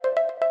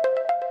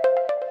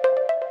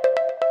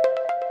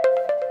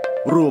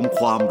รวม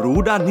ความรู้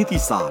ด้านนิติ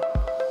ศาสตร์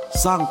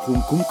สร้างภู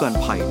มิคุ้มกัน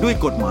ภัยด้วย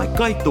กฎหมายใ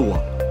กล้ตัว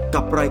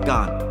กับรายก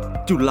าร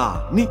จุฬา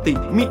นิติ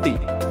มิติ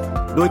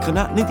โดยคณ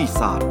ะนิติ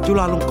ศาสตร์จุ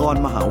ฬาลงกร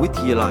ณ์มหาวิ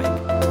ทยาลัย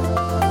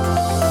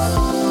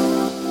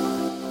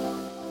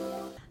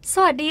ส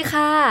วัสดี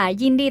ค่ะ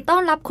ยินดีต้อ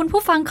นรับคุณ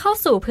ผู้ฟังเข้า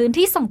สู่พื้น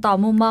ที่ส่งต่อ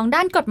มุมมองด้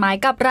านกฎหมาย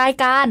กับราย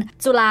การ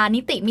จุฬา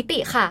นิติมิติ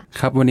ค่ะ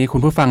ครับวันนี้คุ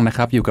ณผู้ฟังนะค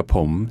รับอยู่กับผ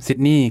มซิด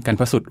นีย์กัน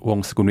พสุทธิ์วง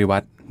ศ์สกุลวิวั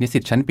ฒน์นิสิ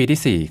ตชั้นปี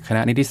ที่4คณ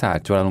ะนิติศาสต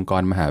ร์จุฬาลงก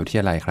รณ์มหาวิท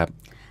ยาลัยครับ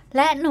แ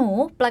ละหนู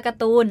ปลากา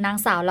ร์ตูนนาง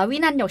สาวลวิ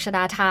นันท์หยกชฎ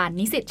าธาร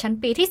นิสิตชั้น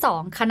ปีที่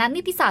2คณะ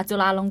นิติศาสตร์จุ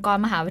ฬาลงกร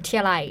ณ์มหาวิทย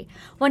าลัย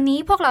วันนี้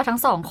พวกเราทั้ง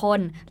สองคน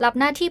รับ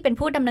หน้าที่เป็น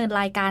ผู้ดำเนิน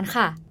รายการ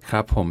ค่ะค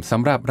รับผมส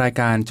ำหรับราย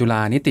การจุฬ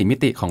านิติมิ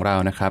ติของเรา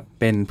นะครับ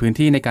เป็นพื้น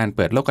ที่ในการเ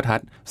ปิดโลกทัศ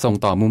น์ส่ง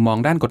ต่อมุมมอง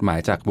ด้านกฎหมาย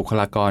จากบุค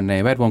ลากรใน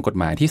แวดวงกฎ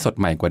หมายที่สด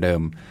ใหม่กว่าเดิ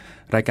ม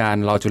รายการ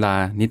รอจุฬา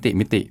นิติ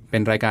มิติเป็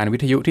นรายการวิ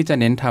ทยุที่จะ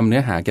เน้นทำเนื้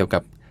อหาเกี่ยวกั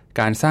บ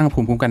การสร้างภู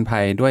มิคุ้มกันภั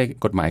ยด้วย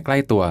กฎหมายใกล้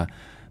ตัว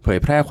เผย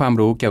แพร่ความ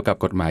รู้เกี่ยวกับ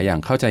กฎหมายอย่าง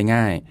เข้าใจ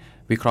ง่าย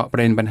วิเคราะห์ปร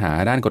ะเด็นปัญหา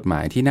ด้านกฎหมา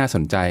ยที่น่าส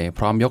นใจพ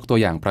ร้อมยกตัว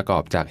อย่างประกอ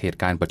บจากเหตุ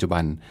การณ์ปัจจุบั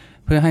น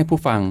เพื่อให้ผู้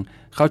ฟัง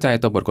เข้าใจ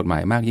ตัวบทกฎหมา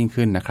ยมากยิ่ง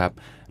ขึ้นนะครับ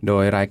โด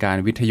ยรายการ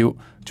วิทยุ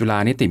จุฬา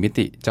นิติมิ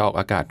ติจะออก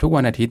อากาศทุก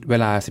วันอาทิตย์เว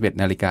ลา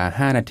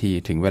 11:05 น.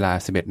ถึงเวลา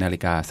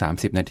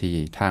 11:30 น.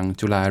ทาง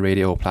จุฬาเร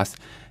ดิโอ plus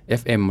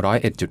FM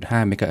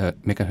 101.5 เม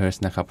กะเฮิรต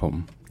ซ์นะครับผม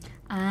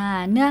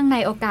เนื่องใน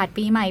โอกาส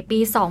ปีใหม่ปี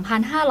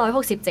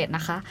 2567 น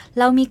ะคะ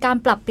เรามีการ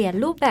ปรับเปลี่ยน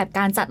รูปแบบก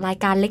ารจัดราย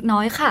การเล็กน้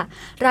อยค่ะ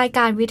รายก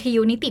ารวิท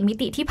ยุนิติมิ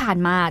ติที่ผ่าน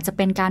มาจะเ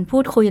ป็นการพู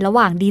ดคุยระห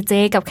ว่างดีเจ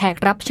กับแขก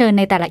รับเชิญใ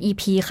นแต่ละ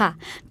EP ค่ะ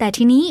แต่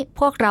ทีนี้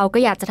พวกเราก็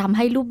อยากจะทำใ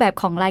ห้รูปแบบ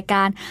ของรายก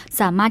าร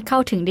สามารถเข้า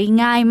ถึงได้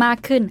ง่ายมาก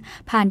ขึ้น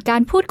ผ่านกา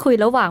รพูดคุย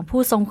ระหว่าง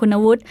ผู้ทรงคุณ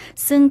วุฒิ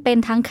ซึ่งเป็น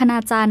ทั้งคณา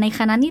จารย์ในค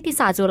ณะนิติ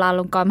ศาสตร์จุฬา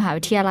ลงกรณ์มหา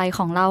วิทยาลัยข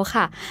องเรา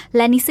ค่ะแล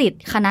ะนิสิต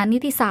คณะนิ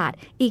ติศาสตร์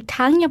อีก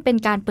ทั้งยังเป็น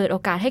การเปิดโอ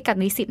กาสให้กับ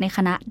นิสิตในค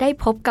ณะได้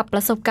พบกับป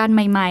ระสบการณ์ใ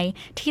หม่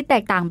ๆที่แต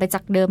กต่างไปจ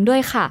ากเดิมด้ว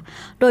ยค่ะ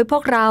โดยพว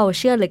กเราเ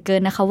ชื่อเหลือเกิ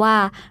นนะคะว่า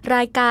ร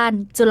ายการ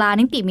จุฬา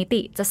นิติมิ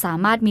ติจะสา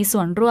มารถมีส่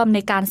วนร่วมใน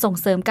การส่ง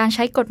เสริมการใ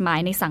ช้กฎหมาย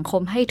ในสังค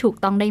มให้ถูก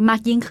ต้องได้มา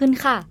กยิ่งขึ้น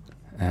ค่ะ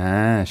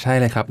ใช่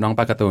เลยครับน้องป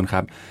ลาการ์ตูนค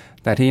รับ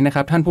แต่ทีนี้นะค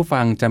รับท่านผู้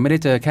ฟังจะไม่ได้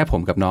เจอแค่ผ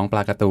มกับน้องปล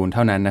าการ์ตูนเ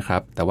ท่านั้นนะครั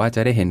บแต่ว่าจะ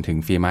ได้เห็นถึง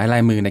ฝีไม้ลา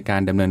ยมือในกา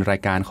รดำเนินรา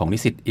ยการของนิ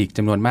สิตอีกจ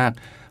ำนวนมาก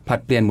ผลัด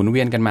เปลี่ยนหมุนเ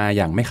วียนกันมาอ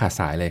ย่างไม่ขาด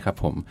สายเลยครับ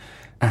ผม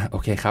โอ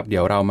เคครับเดี๋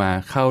ยวเรามา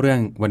เข้าเรื่อง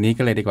วันนี้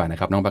กันเลยดีกว่านะ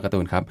ครับน้องปลาการ์ตู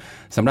นครับ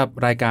สำหรับ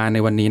รายการใน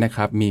วันนี้นะค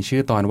รับมีชื่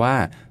อตอนว่า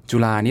จุ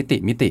ฬานิติ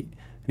มิติ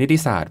นิติ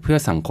ศาสตร์เพื่อ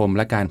สังคมแ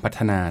ละการพัฒ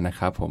นานะค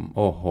รับผมโ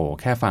อ้โห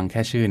แค่ฟังแ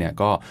ค่ชื่อเนี่ย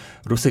ก็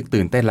รู้สึก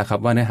ตื่นเต้นแล้วครับ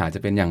ว่าเนื้อหาจะ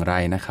เป็นอย่างไร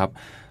นะครับ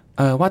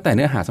ว่าแต่เ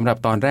นื้อหาสำหรับ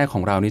ตอนแรกข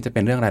องเรานี้จะเป็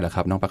นเรื่องอะไรล่ะค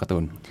รับน้องปลาการ์ตู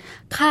น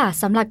ค่ะ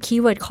สำหรับคี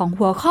ย์เวิร์ดของ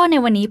หัวข้อใน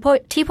วันนี้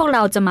ที่พวกเร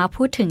าจะมา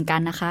พูดถึงกั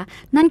นนะคะ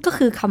นั่นก็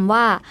คือคำ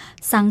ว่า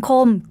สังค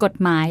มกฎ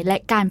หมายและ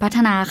การพัฒ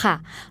นาค่ะ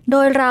โด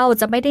ยเรา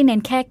จะไม่ได้เน้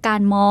นแค่กา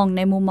รมองใ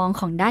นมุมมอง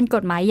ของด้านก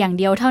ฎหมายอย่าง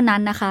เดียวเท่านั้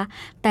นนะคะ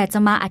แต่จะ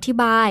มาอธิ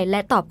บายและ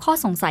ตอบข้อ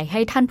สงสัยให้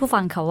ท่านผู้ฟั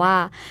งค่ะว่า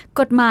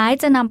กฎหมาย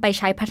จะนำไปใ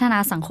ช้พัฒนา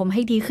สังคมใ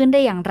ห้ดีขึ้นได้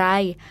อย่างไร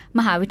ม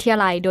หาวิทยา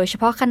ลัยโดยเฉ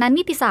พาะคณะ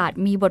นิติศาสตร์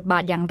มีบทบา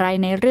ทอย่างไร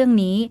ในเรื่อง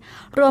นี้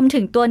รวมถึ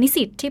งตัวนิ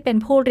สิตที่เป็น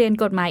ผู้เรียน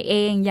กฎหมายเอ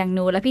งอย่างห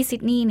นูและพี่ซิ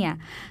ดนีย์เนี่ย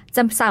จ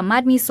ะสามาร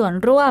ถมีส่วน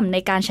ร่วมใน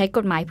การใช้ก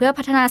ฎหมายเพื่อ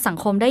พัฒนาสัง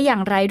คมได้อย่า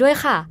งไรด้วย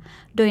ค่ะ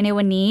โดยใน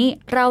วันนี้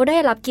เราได้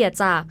รับเกียรติ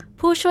จาก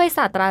ผู้ช่วยศ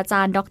าสตราจ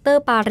ารย์ดร.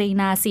ปารี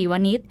นาศรีว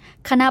ณิช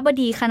คณบ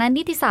ดีคณะ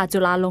นิติศาสตร์จุ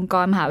ฬาลงก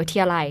รณ์มหาวิท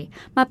ยาลัย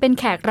มาเป็น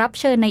แขกรับ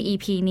เชิญใน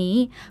EP นี้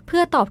เพื่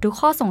อตอบทุก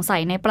ข้อสงสั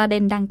ยในประเด็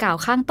นดังกล่าว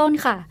ข้างต้น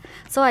ค่ะ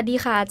สวัสดี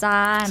ค่ะอาจ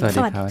ารย์ส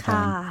วัสดีค่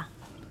ะ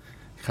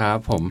ครับ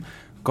ผม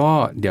ก็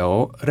เดี๋ยว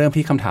เริ่ม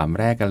ที่คำถาม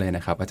แรกกันเลยน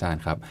ะครับอาจาร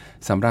ย์ครับ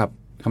สำหรับ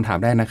คำถาม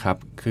แรกนะครับ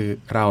คือ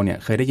เราเนี่ย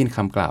เคยได้ยินค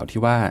ำกล่าวที่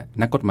ว่า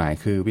นักกฎหมาย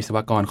คือวิศว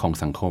กรของ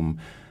สังคม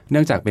เนื่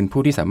องจากเป็น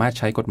ผู้ที่สามารถ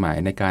ใช้กฎหมาย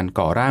ในการ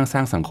ก่อร่างสร้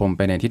างสังคมไ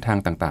ปในทิศทาง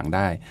ต่างๆไ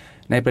ด้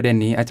ในประเด็น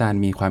นี้อาจารย์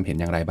มีความเห็น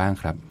อย่างไรบ้าง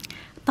ครับ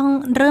ต้อง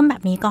เริ่มแบ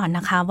บนี้ก่อนน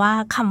ะคะว่า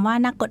คำว่า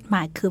นักกฎหม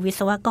ายคือวิศ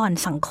วกร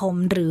สังคม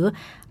หรือ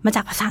มาจ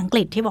ากภาษาอังก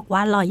ฤษที่บอกว่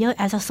า lawyer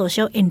as a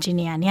social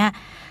engineer เนี่ย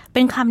เ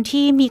ป็นคำ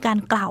ที่มีการ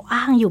กล่าว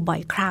อ้างอยู่บ่อ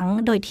ยครั้ง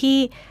โดยที่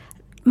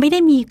ไม่ได้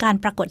มีการ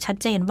ปรากฏชัด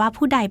เจนว่า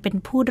ผู้ใดเป็น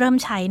ผู้เริ่ม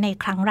ใช้ใน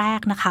ครั้งแรก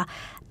นะคะ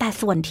แต่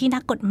ส่วนที่นั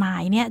กกฎหมา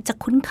ยเนี่ยจะ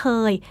คุ้นเค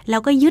ยแล้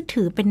วก็ยึด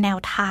ถือเป็นแนว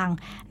ทาง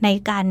ใน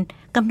การ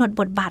กำหนด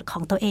บทบาทขอ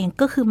งตัวเอง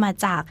ก็คือมา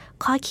จาก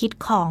ข้อคิด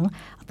ของ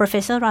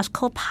Professor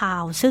Roscoe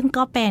Powell ซึ่ง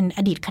ก็เป็นอ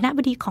ดีตคณบ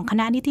ดีของค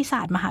ณะนิติศา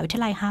สตร์มหาวิท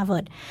ยาลัยฮาร์วา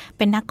ร์ดเ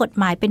ป็นนักกฎ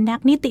หมายเป็นนัก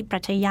นิติป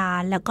รัชญา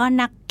แล้วก็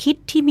นักคิด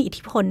ที่มีอิท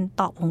ธิพล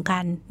ต่อวงกา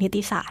รนิ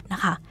ติศาสตร์น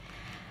ะคะ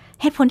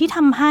เหตุผลที่ท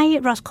ำให้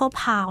Roscoe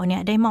Powell เนี่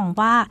ยได้มอง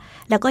ว่า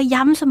แล้วก็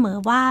ย้ำเสมอ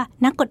ว่า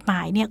นักกฎหม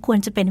ายเนี่ยควร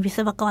จะเป็นวิศ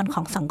วกรข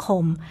องสังค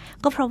ม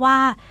ก็เพราะว่า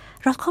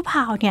Roscoe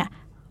Powell เนี่ย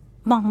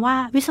มองว่า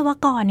วิศว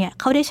กรเนี่ย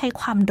เขาได้ใช้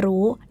ความ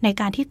รู้ใน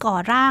การที่ก่อ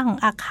ร่าง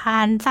อาคา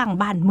รสร้าง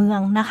บ้านเมือง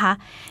นะคะ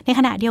ในข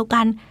ณะเดียว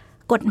กัน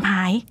กฎหม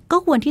ายก็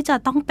ควรที่จะ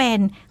ต้องเป็น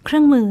เครื่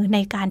องมือใน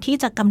การที่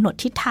จะกำหนด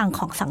ทิศทางข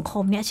องสังค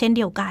มเนี่ยเช่นเ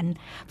ดียวกัน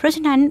เพราะฉ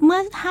ะนั้นเมื่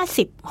อ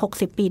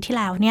 50-60 ปีที่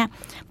แล้วเนี่ย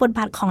บทบ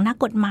าทของนัก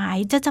กฎหมาย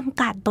จะจ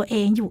ำกัดตัวเอ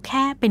งอยู่แ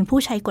ค่เป็นผู้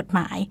ใช้กฎหม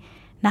าย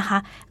นะคะ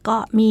ก็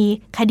มี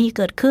คดีเ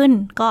กิดขึ้น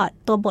ก็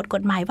ตัวบทก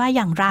ฎหมายว่าอ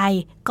ย่างไร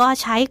ก็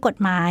ใช้กฎ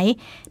หมาย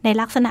ใน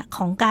ลักษณะข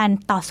องการ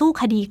ต่อสู้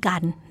คดีกั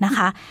นนะค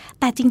ะ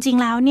แต่จริง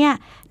ๆแล้วเนี่ย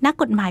นัก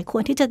กฎหมายคว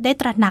รที่จะได้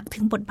ตระหนักถึ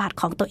งบทบาท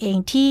ของตัวเอง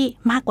ที่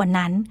มากกว่า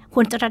นั้นค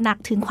วรตระหนัก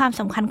ถึงความ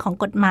สำคัญของ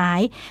กฎหมาย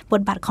บ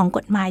ทบาทของก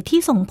ฎหมายที่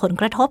ส่งผล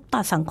กระทบต่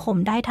อสังคม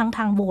ได้ทั้งท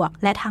างบวก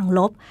และทางล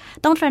บ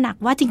ต้องตระหนัก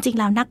ว่าจริงๆ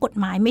แล้วนักกฎ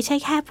หมายไม่ใช่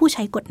แค่ผู้ใ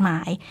ช้กฎหมา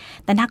ย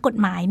แต่นักกฎ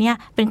หมายเนี่ย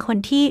เป็นคน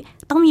ที่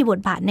ต้องมีบท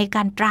บาทในก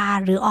ารตรา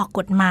หรือออกก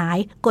ฎหมาย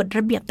กฎร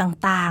ะเบียบ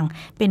ต่าง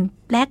ๆเป็น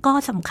และก็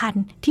สำคัญ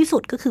ที่สุ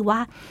ดก็คือว่า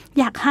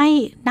อยากให้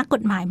นักก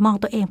ฎหมายมอง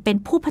ตัวเองเป็น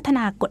ผู้พัฒน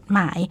ากฎหม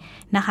าย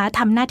นะคะท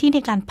ำหน้าที่ใน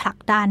การผลัก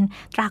ดัน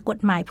ตรากฎ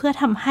หมายเพื่อ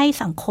ทำให้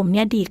สังคมเ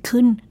นี่ยดี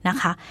ขึ้นนะ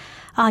คะ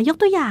ยก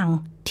ตัวอย่าง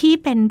ที่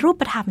เป็นรู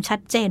ปธรรมชั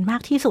ดเจนมา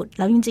กที่สุดแ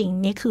ล้วจริง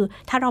ๆนี่คือ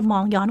ถ้าเรามอ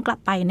งย้อนกลับ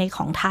ไปในข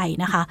องไทย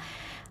นะคะ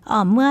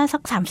เมื่อสั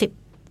ก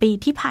30 ปี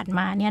ที่ผ่านม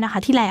าเนี่ยนะคะ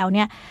ที่แล้วเ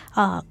นี่ย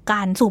ก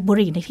ารสูบบุห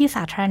รี่ในที่ส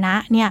าธารณะ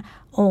เนี่ย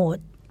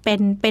เ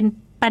ป็น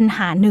ปัญห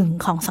าหนึ่ง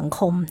ของสังค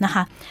มนะค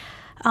ะ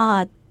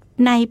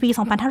ในปี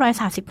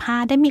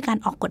 2535 ได้มีการ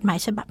ออกกฎหมาย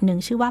ฉบับหนึ่ง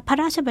ชื่อว่าพระ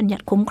ราชบัญญั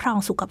ติคุ้มครอง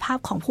สุขภาพ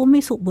ของผู้ไม่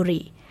สูบบุห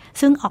รี่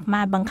ซึ่งออกม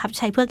าบังคับใ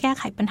ช้เพื่อแก้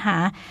ไขปัญหา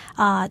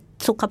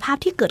สุขภาพ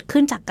ที่เกิด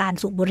ขึ้นจากการ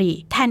สูบบุหรี่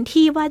แทน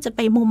ที่ว่าจะไป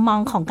มุมมอง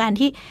ของการ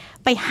ที่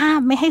ไปห้า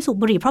มไม่ให้สูบ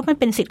บุหรี่เพราะมัน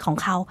เป็นสิทธิ์ของ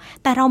เขา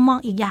แต่เรามอง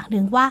อีกอย่างห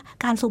นึ่งว่า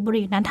การสูบบุห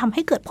รี่นั้นทำใ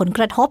ห้เกิดผลก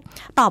ระทบ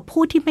ต่อ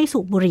ผู้ที่ไม่สู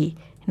บบุหรี่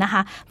นะค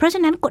ะเพราะฉ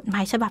ะนั้นกฎหม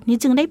ายฉบับนี้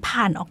จึงได้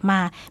ผ่านออกมา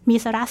มี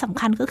สาระสำ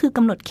คัญก็คือก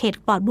ำหนดเขต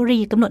ปลอดบุห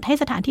รี่กำหนดให้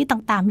สถานที่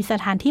ต่างๆมีส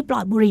ถานที่ปลอ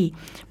ดบุหรี่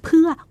เ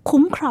พื่อ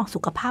คุ้มครองสุ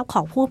ขภาพข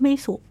องผู้ไม่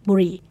สูบบุ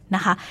หรี่น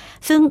ะคะ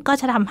ซึ่งก็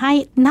จะทำให้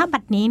ณบั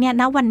ดนี้เนี่ย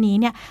ณวันนี้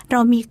เนี่ยเ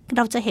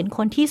ราจะเห็นค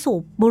นที่สู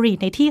บบุหรี่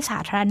ในที่สา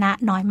ธารณะ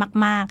น้อย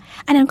มาก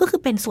ๆอันนั้นก็คื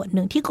อเป็นส่วนห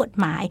นึ่งที่กฎ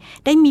หมาย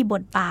ได้มีบ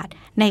ทบาท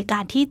ในกา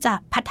รที่จะ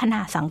พัฒนา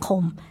สังค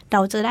มเร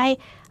าจะได้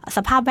ส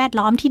ภาพแวด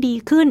ล้อมที่ดี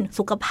ขึ้น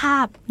สุขภา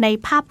พใน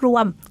ภาพรว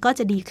มก็จ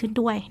ะดีขึ้น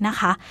ด้วยนะ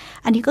คะ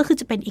อันนี้ก็คือ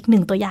จะเป็นอีกห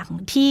นึ่งตัวอย่าง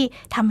ที่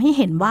ทำให้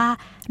เห็นว่า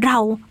เรา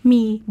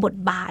มีบท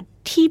บาท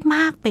ที่ม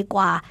ากไปก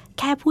ว่า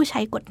แค่ผู้ใช้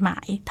กฎหมา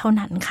ยเท่า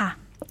นั้นค่ะ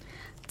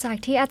จาก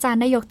ที่อาจารย์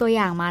ได้ยกตัวอ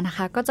ย่างมานะค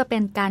ะก็จะเป็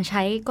นการใ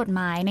ช้กฎห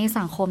มายใน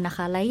สังคมนะค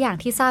ะและอย่าง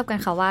ที่ทราบกัน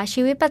ค่ะว่า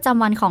ชีวิตประจ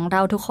ำวันของเร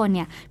าทุกคนเ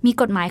นี่ยมี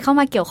กฎหมายเข้า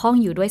มาเกี่ยวข้อง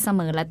อยู่ด้วยเส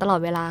มอและตลอด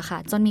เวลาค่ะ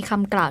จนมีค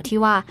ำกล่าวที่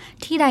ว่า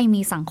ที่ใด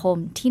มีสังคม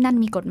ที่นั่น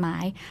มีกฎหมา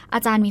ยอา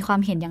จารย์มีความ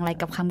เห็นอย่างไร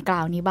กับคำกล่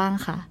าวนี้บ้าง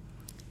คะ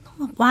ต้อง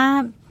บอกว่า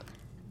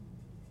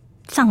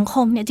สังค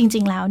มเนี่ยจ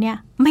ริงๆแล้วเนี่ย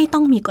ไม่ต้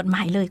องมีกฎหม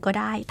ายเลยก็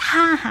ได้ถ้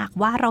าหาก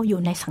ว่าเราอ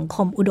ยู่ในสังค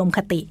มอุดมค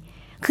ติ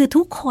คือ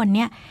ทุกคนเ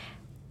นี่ย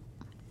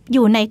อ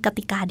ยู่ในก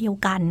ติกาเดียว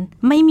กัน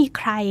ไม่มีใ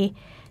คร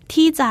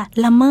ที่จะ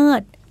ละเมิ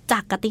ดจา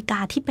กกติกา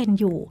ที่เป็น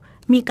อยู่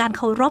มีการเ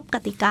คารพก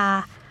ติกา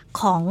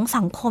ของ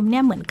สังคมเนี่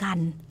ยเหมือนกัน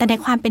แต่ใน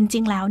ความเป็นจริ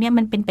งแล้วเนี่ย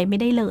มันเป็นไปไม่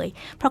ได้เลย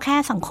เพราะแค่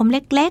สังคมเ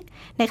ล็ก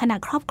ๆในขณะ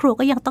ครอบครัว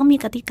ก็ยังต้องมี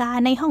กติกา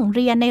ในห้องเ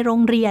รียนในโร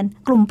งเรียน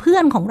กลุ่มเพื่อ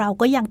นของเรา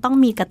ก็ยังต้อง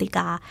มีกติก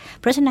า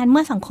เพราะฉะนั้นเ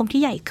มื่อสังคม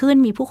ที่ใหญ่ขึ้น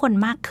มีผู้คน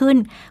มากขึ้น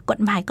กฎ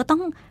หมายก็ต้อ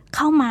งเ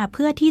ข้ามาเ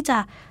พื่อที่จะ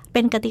เ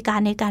ป็นกติกา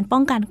ในการป้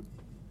องกัน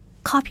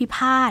ข้อพิพ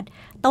าท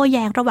โต้แ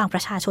ย้งระหว่างป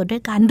ระชาชนด้ว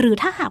ยกันหรือ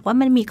ถ้าหากว่า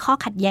มันมีข้อ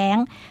ขัดแย้ง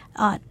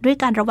ด้วย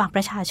กันระหว่างป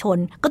ระชาชน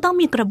ก็ต้อง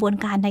มีกระบวน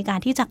การในการ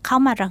ที่จะเข้า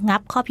มาระงั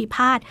บข้อพิพ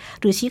าท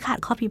หรือชี้ขาด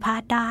ข้อพิพา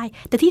ทได้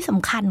แต่ที่ส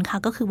ำคัญค่ะ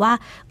ก็คือว่า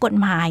กฎ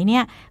หมายเนี่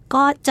ย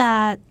ก็จะ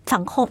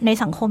ใน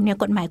สังคมเนี่ย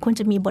กฎหมายควร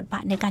จะมีบทบา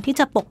ทในการที่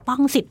จะปกป้อง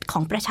สิทธิ์ขอ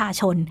งประชา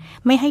ชน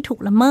ไม่ให้ถูก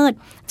ละเมิด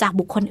จาก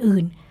บุคคลอื่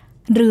น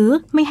หรือ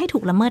ไม่ให้ถู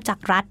กละเมิดจาก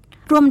รัฐ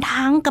รวม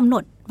ทั้งกำหน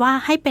ดว่า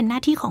ให้เป็นหน้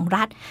าที่ของ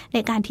รัฐใน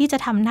การที่จะ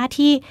ทำหน้า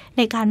ที่ใ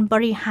นการบ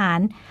ริหาร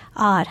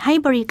ให้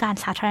บริการ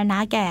สาธารณะ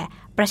แก่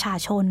ประชา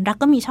ชนและ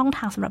ก็มีช่องท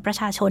างสำหรับประ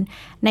ชาชน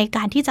ในก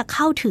ารที่จะเ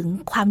ข้าถึง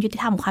ความยุติ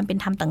ธรรมความเป็น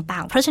ธรรมต่า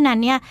งๆเพราะฉะนั้น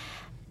เนี่ย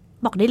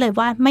บอกได้เลย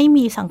ว่าไม่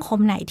มีสังคม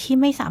ไหนที่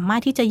ไม่สามาร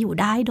ถที่จะอยู่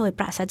ได้โดยป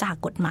ราศจาก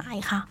กฎหมาย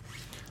ค่ะ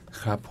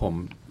ครับผม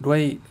ด้วย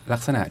ลั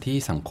กษณะที่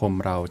สังคม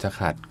เราจะข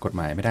าดกฎห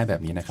มายไม่ได้แบ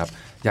บนี้นะครับ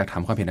อยากถา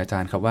มความเห็นอาจา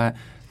รย์ครับว่า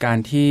การ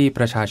ที่ป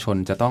ระชาชน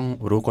จะต้อง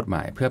รู้กฎหม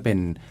ายเพื่อเป็น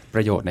ป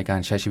ระโยชน์ในการ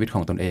ใช้ชีวิตข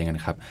องตนเองน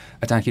ะครับ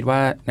อาจารย์คิดว่า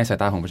ในสาย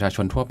ตาของประชาช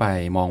นทั่วไป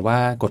มองว่า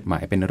กฎหมา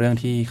ยเป็นเรื่อง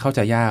ที่เข้าใจ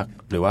ยาก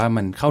หรือว่า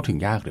มันเข้าถึง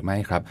ยากหรือไม่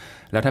ครับ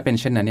แล้วถ้าเป็น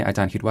เช่นนั้นเนี่ยอาจ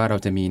ารย์คิดว่าเรา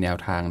จะมีแนว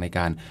ทางในก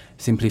าร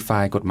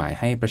simplify กฎหมาย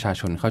ให้ประชา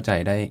ชนเข้าใจ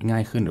ได้ง่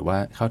ายขึ้นหรือว่า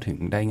เข้าถึง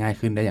ได้ง่าย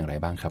ขึ้นได้อย่างไร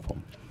บ้างครับผม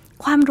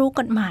ความรู้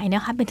กฎหมายน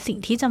ะคะเป็นสิ่ง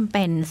ที่จำเ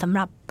ป็นสำห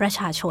รับประช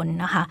าชน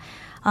นะคะ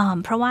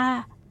เพราะว่า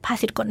ภา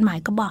ษิตกฎหมาย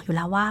ก็บอกอยู่แ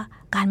ล้วว่า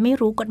การไม่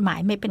รู้กฎหมาย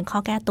ไม่เป็นข้อ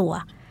แก้ตัว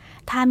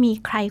ถ้ามี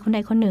ใครคนใด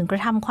คนหนึ่งกร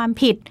ะทำความ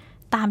ผิด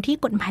ตามที่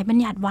กฎหมายบัญ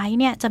ญัติไว้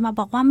เนี่ยจะมา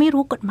บอกว่าไม่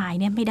รู้กฎหมาย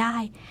เนี่ยไม่ได้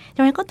ดั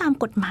งนั้นก็ตาม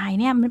กฎหมาย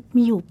เนี่ยมัน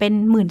มีอยู่เป็น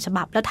หมื่นฉ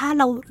บับแล้วถ้า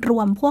เราร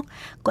วมพวก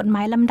กฎหม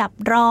ายลำดับ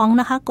รอง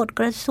นะคะกฎ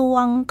กระทรว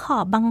งข้อ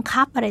บัง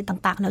คับอะไร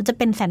ต่างๆแล้วจะเ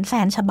ป็นแส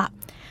นฉบับ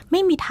ไ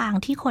ม่มีทาง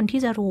ที่คนที่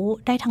จะรู้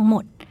ได้ทั้งหม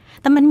ด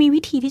แต่มันมี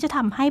วิธีที่จะท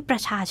ำให้ปร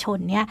ะชาชน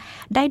เนี่ย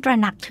ได้ตระ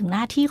หนักถึงห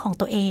น้าที่ของ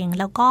ตัวเอง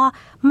แล้วก็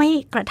ไม่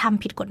กระท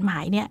ำผิดกฎหมา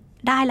ยเนี่ย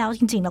ได้แล้วจ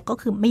ริงๆแล้วก็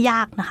คือไม่ย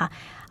ากนะคะ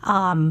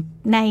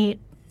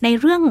ใน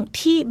เรื่อง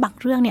ที่บาง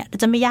เรื่องเนี่ย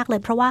จะไม่ยากเล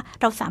ยเพราะว่า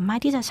เราสามารถ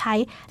ที่จะใช้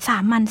สา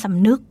มัญส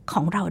ำนึกข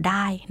องเราไ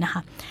ด้นะค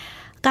ะ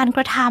การก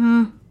ระท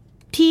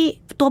ำ ที่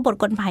ตัวบท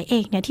กฎหมายเอ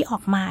งเนี่ยที่ออ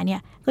กมาเนี่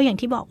ยก็อย่าง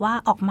ที่บอกว่า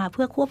ออกมาเ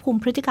พื่อควบคุม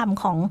พฤติกรรม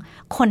ของ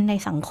คนใน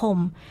สังคม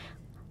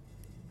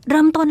เ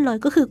ริ่มต้นเลย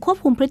ก็คือควบ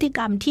คุมพฤติก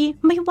รรมที่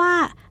ไม่ว่า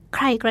ใ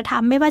ครกระท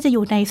ำไม่ว่าจะอ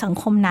ยู่ในสัง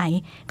คมไหน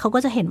เขาก็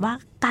จะเห็นว่า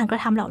การกระ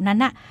ทำเหล่านั้น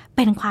น่ะเ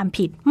ป็นความ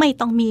ผิดไม่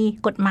ต้องมี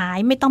กฎหมาย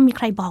ไม่ต้องมีใ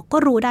ครบอกก็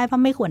รู้ได้ว่า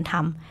ไม่ควรท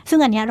ำซึ่ง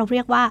อันนี้เราเรี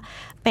ยกว่า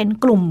เป็น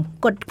กลุ่ม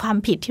กฎความ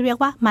ผิดที่เรียก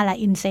ว่ามาลา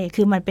อินเซ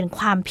คือมันเป็นค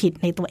วามผิด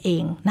ในตัวเอ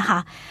งนะคะ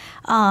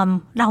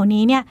เหล่า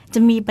นี้เนี่ยจะ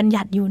มีบัญ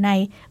ญัติอยู่ใน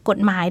กฎ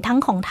หมายทั้ง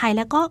ของไทยแ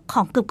ละก็ข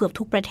องเกือบ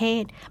ทุกประเท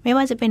ศไม่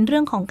ว่าจะเป็นเรื่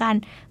องของการ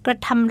กระ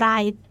ทำลา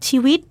ยชี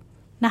วิต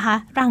นะคะ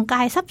ร่างก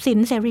ายทรัพย์สิน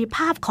เสรีภ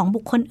าพของบุ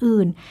คคล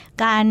อื่น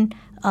การ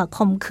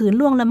ข่มขืน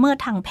ล่วงละเมิด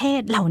ทางเพ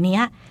ศเหล่านี้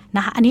น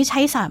ะคะอันนี้ใช้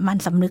สามัญ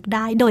สำนึกไ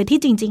ด้โดยที่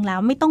จริงๆแล้ว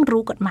ไม่ต้อง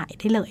รู้กฎหมาย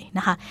ได้เลยน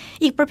ะคะ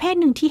อีกประเภท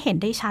หนึ่งที่เห็น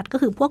ได้ชัดก็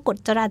คือพวกกฎ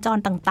จราจร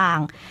ต่า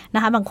งๆน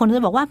ะคะบางคนก็จ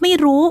ะบอกว่าไม่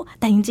รู้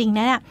แต่จริงๆเ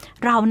นี่ย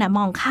เราเนี่ยม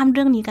องข้ามเ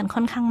รื่องนี้กันค่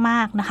อนข้างม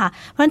ากนะคะ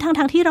เพราะฉะนั้น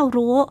ทั้งที่เรา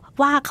รู้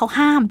ว่าเขา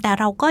ห้ามแต่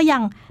เราก็ยั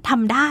งท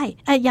ำได้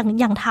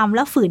ยังทำแ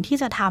ล้วฝืนที่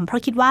จะทำเพรา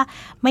ะคิดว่า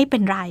ไม่เป็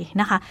นไร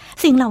นะคะ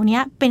สิ่งเหล่านี้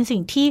เป็นสิ่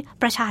งที่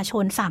ประชาช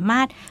นสาม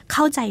ารถเ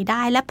ข้าใจไ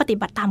ด้และปฏิ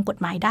บัติตามกฎ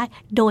หมายได้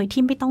โดย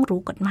ที่ไม่ต้องรู้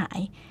กฎหมาย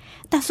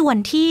แต่ส่วน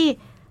ที่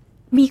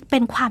มีเป็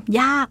นความ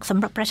ยากสำ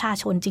หรับประชา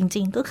ชนจ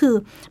ริงๆก็คือ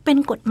เป็น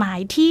กฎหมาย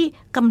ที่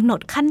กำหนด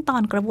ขั้นตอ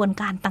นกระบวน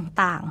การ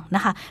ต่างๆน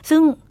ะคะซึ่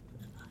ง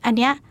อันเ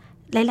นี้ย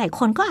หลายๆค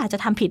นก็อาจจะ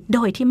ทำผิดโด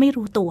ยที่ไม่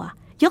รู้ตัว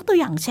ยกตัว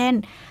อย่างเช่น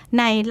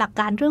ในหลัก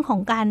การเรื่องของ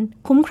การ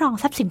คุ้มครอง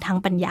ทรัพย์สินทาง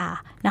ปัญญา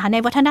นะคะใน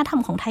วัฒนธรร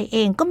มของไทยเอ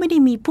งก็ไม่ได้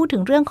มีพูดถึ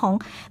งเรื่องของ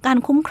การ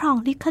คุ้มครอง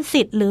ลิข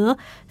สิทธิ์หรือ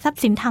ทรัพ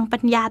ย์สินทางปั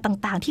ญญา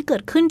ต่างๆที่เกิ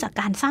ดขึ้นจาก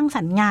การสร้างส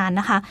รรค์งาน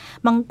นะคะ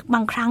บ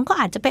างครั้งก็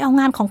อาจจะไปเอา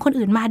งานของคน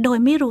อื่นมาโดย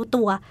ไม่รู้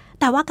ตัว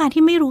แต่ว่าการ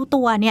ที่ไม่รู้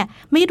ตัวเนี่ย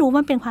ไม่รู้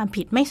มันเป็นความ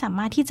ผิดไม่สาม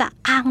ารถที่จะ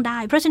อ้างได้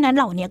เพราะฉะนั้นเ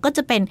หล่านี้ก็จ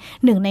ะเป็น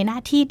หนึ่งในหน้า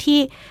ที่ที่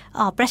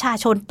ประชา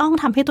ชนต้อง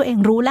ทำให้ตัวเอง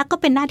รู้และก็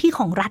เป็นหน้าที่ข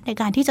องรัฐใน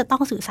การที่จะต้อ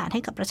งสื่อสารใ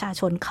ห้กับประชา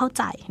ชนเข้าใ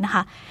จนะค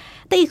ะ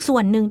แต่อีกส่ว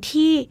นหนึ่ง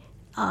ที่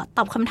ต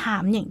อบคำถา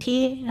มอย่างที่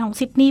น้อง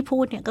ซิดนีย์พู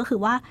ดเนี่ยก็คือ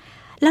ว่า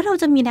แล้วเรา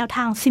จะมีแนวท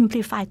าง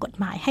simplify กฎ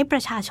หมายให้ปร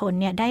ะชาชน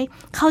เนี่ยได้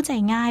เข้าใจ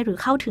ง่ายหรือ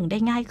เข้าถึงได้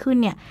ง่ายขึ้น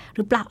เนี่ยห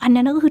รือเปล่าอัน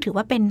นั้นก็คือถือ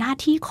ว่าเป็นหน้า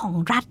ที่ของ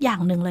รัฐอย่า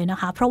งหนึ่งเลยนะ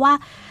คะเพราะว่า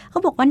เขา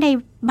บอกว่าใน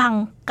บาง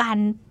การ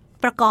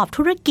ประกอบ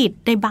ธุรกิจ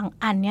ในบาง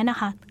อันเนี่ยนะ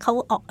คะเขา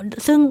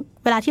ซึ่ง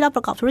เวลาที่เราป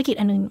ระกอบธุรกิจ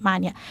อันนึงมา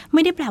เนี่ยไ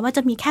ม่ได้แปลว่าจ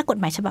ะมีแค่กฎ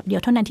หมายฉบับเดีย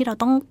วเท่านั้นที่เรา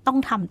ต้อง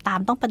ทำตาม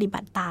ต้องปฏิบั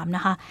ติตามน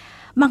ะคะ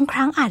บางค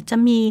รั้งอาจจะ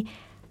มี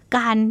ก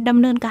ารดำ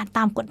เนินการต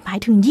ามกฎหมาย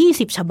ถึง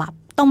20ฉบับ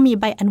ต้องมี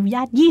ใบอนุญ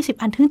าต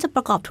20อันถึงจะป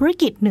ระกอบธุร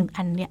กิจ1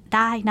อันเนี่ยไ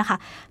ด้นะคะ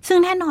ซึ่ง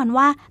แน่นอน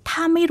ว่าถ้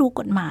าไม่รู้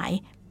กฎหมาย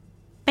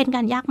เป็นก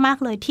ารยากมาก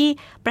เลยที่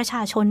ประช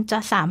าชนจะ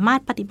สามาร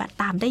ถปฏิบัติ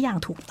ตามได้อย่าง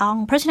ถูกต้อง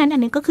เพราะฉะนั้นอั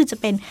นนี้ก็คือจะ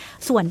เป็น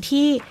ส่วน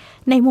ที่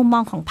ในมุมม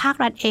องของภาค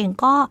รัฐเอง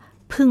ก็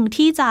พึง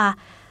ที่จะ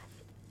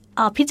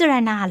พิจาร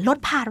ณาลด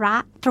ภาระ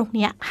ตรง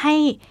นี้ใ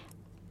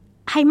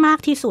ห้มาก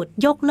ที่สุด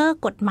ยกเลิก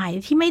กฎหมาย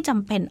ที่ไม่จ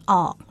ำเป็นอ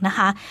อกนะค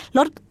ะล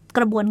ดก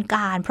ระบวนก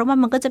ารเพราะว่า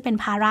มันก็จะเป็น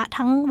ภาระ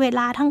ทั้งเวล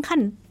าทั้งขั้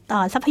น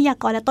ทรัพยา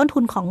กรและต้นทุ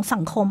นของสั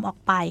งคมออก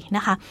ไปน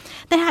ะคะ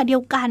แต่ขณะเดีย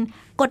วกัน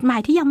กฎหมา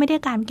ยที่ยังไม่ได้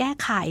การแก้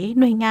ไข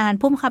หน่วยงาน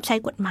ผู้บังคับใช้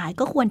กฎหมาย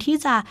ก็ควรที่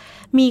จะ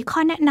มีข้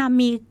อแนะน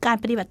ำมีการ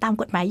ปฏิบัติตาม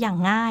กฎหมายอย่าง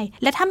ง่าย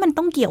และถ้ามัน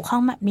ต้องเกี่ยวข้อ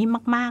งแบบนี้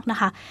มากๆนะ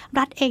คะ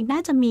รัฐเองน่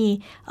าจะมี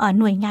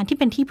หน่วยงานที่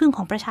เป็นที่พึ่งข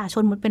องประชาช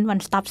นมันเป็น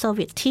one stop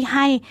service ที่ใ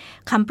ห้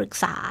คำปรึก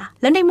ษา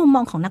และในมุมม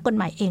องของนักกฎ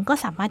หมายเองก็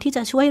สามารถที่จ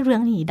ะช่วยเรื่อ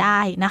งนี้ได้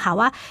นะคะ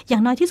ว่าอย่า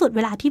งน้อยที่สุดเ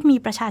วลาที่มี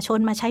ประชาชน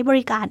มาใช้บ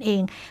ริการเอ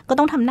งก็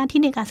ต้องทำหน้า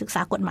ที่ในการศึกษ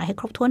ากฎหมายให้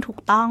ครบถ้วนถูก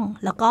ต้อง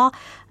แล้วก็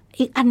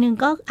อีกอันนึง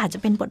ก็อาจจะ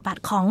เป็นบทบาท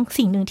ของ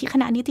สิ่งหนึ่งที่ค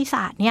ณะนิติศ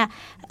าสตร์เนี่ย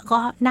ก็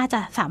น่าจะ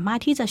สามารถ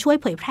ที่จะช่วย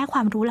เผยแพร่คว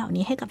ามรู้เหล่า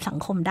นี้ให้กับสัง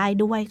คมได้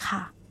ด้วยค่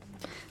ะ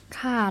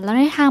ค่ะแล้ว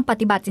ในทางป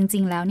ฏิบัติจริ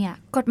งๆแล้วเนี่ย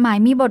กฎหมาย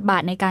มีบทบา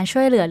ทในการช่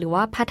วยเหลือหรือ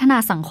ว่าพัฒนา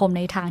สังคมใ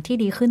นทางที่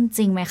ดีขึ้นจ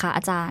ริงไหมคะอ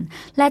าจารย์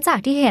และจาก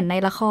ที่เห็นใน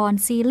ละคร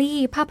ซีรี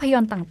ส์ภาพย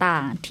นตร์ต่า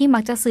งๆที่มั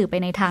กจะสื่อไป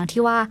ในทาง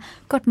ที่ว่า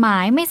กฎหมา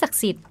ยไม่ศัก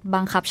ดิ์สิทธิ์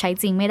บังคับใช้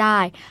จริงไม่ได้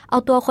เอา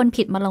ตัวคน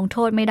ผิดมาลงโท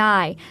ษไม่ได้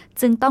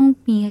จึงต้อง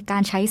มีกา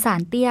รใช้ศา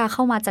ลเตี้ยเข้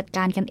ามาจัดก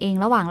ารกันเอง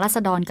ระหว่างราษ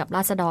ฎรกับร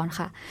าษฎร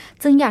ค่ะ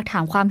จึงอยากถา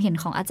มความเห็น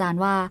ของอาจารย์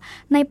ว่า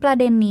ในประ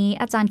เด็นนี้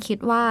อาจารย์คิด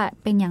ว่า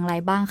เป็นอย่างไร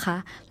บ้างคะ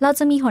เราจ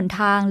ะมีหน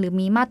ทางหรือ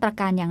มีมาตร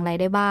การอย่างไร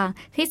ได้บ้าง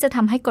ที่จะท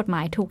ำให้กฎหม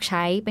ายถูกใ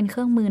ช้เป็นเค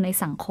รื่องมือใน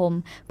สังคม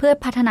เพื่อ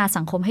พัฒนา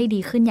สังคมให้ดี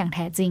ขึ้นอย่างแ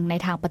ท้จริงใน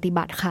ทางปฏิ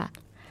บัติค่ะ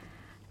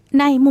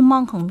ในมุมมอ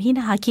งของพี่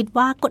นะคะคิด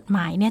ว่ากฎหม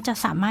ายเนี่ยจะ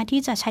สามารถ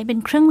ที่จะใช้เป็น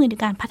เครื่องมือใน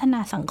การพัฒนา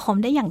สังคม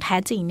ได้อย่างแท้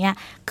จริงเนี่ย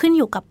ขึ้นอ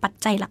ยู่กับปัจ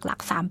จัยหลัก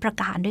ๆ3ประ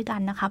การด้วยกั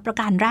นนะคะประ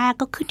การแรก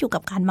ก็ขึ้นอยู่กั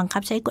บการบังคั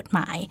บใช้กฎหม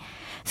าย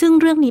ซึ่ง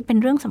เรื่องนี้เป็น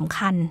เรื่องสำ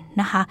คัญ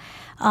นะคะ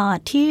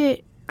ที่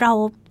เรา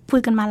คุ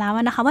ยกันมาแล้ว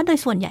นะคะว่าโดย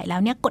ส่วนใหญ่แล้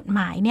วเนี่ยกฎห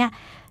มายเนี่ย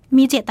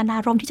มีเจตนา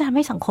รมณ์ที่จะทำใ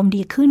ห้สังคม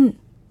ดีขึ้น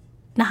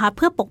นะคะเ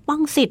พื่อปกป้อ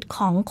งสิทธิ์ข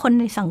องคน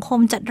ในสังคม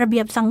จัดระเบี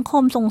ยบสังค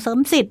มส่งเสริม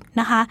สิทธิ์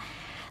นะคะ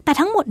แต่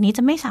ทั้งหมดนี้จ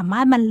ะไม่สามา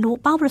รถบรรลุ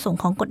เป้าประสง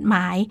ค์ของกฎหม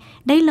าย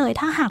ได้เลย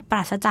ถ้าหากปร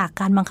าศจาก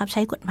การบังคับใ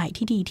ช้กฎหมาย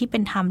ที่ดีที่เป็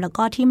นธรรมแล้ว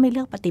ก็ที่ไม่เ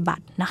ลือกปฏิบั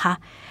ตินะคะ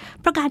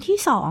ประการที่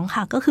2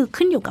ค่ะก็คือ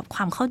ขึ้นอยู่กับคว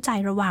ามเข้าใจ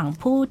ระหว่าง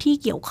ผู้ที่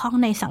เกี่ยวข้อง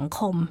ในสังค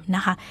มน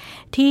ะคะ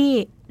ที่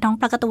น้อง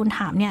ปลาการ์ตูนถ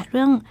ามเนี่ยเ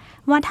รื่อง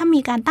ว่าถ้ามี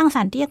การตั้งศ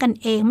าลเตี้ยกัน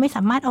เองไม่ส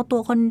ามารถเอาตั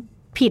วคน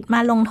ผิดมา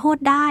ลงโทษ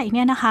ได้เ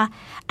นี่ยนะคะ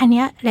อัน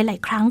นี้หลาย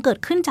ๆครั้งเกิด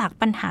ขึ้นจาก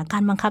ปัญหากา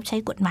รบังคับใช้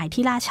กฎหมาย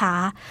ที่ล่าช้า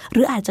ห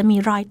รืออาจจะมี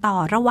รอยต่อ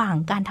ระหว่าง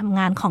การทำง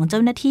านของเจ้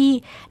าหน้าที่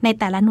ใน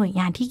แต่ละหน่วย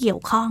งานที่เกี่ย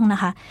วข้องนะ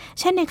คะ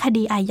เช่นในค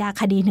ดีอาญา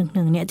คดี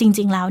1เนี่ยจ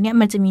ริงๆแล้วเนี่ย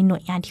มันจะมีหน่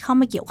วยงานที่เข้า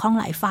มาเกี่ยวข้อง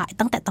หลายฝ่าย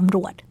ตั้งแต่ตำร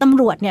วจ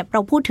เนี่ยเร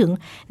าพูดถึง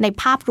ใน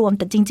ภาพรวมแ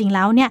ต่จริงๆแ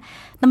ล้วเนี่ย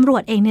ตำรว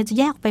จเองเนี่ยจะ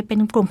แยกไปเป็น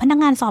กลุ่มพนัก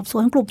งานสอบส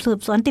วนกลุ่มสืบ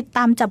สวนติดต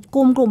ามจับ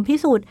กุมกลุ่มพิ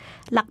สูจน์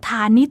หลักฐ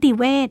านนิติ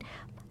เวช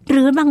ห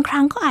รือบางค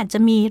รั้งก็อาจจะ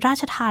มีรา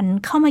ชทัณฑ์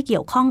เข้ามาเกี่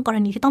ยวข้องกร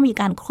ณีที่ต้องมี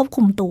การควบ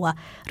คุมตัว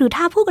หรือ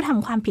ถ้าผู้กระท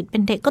ำความผิดเป็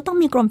นเด็กก็ต้อง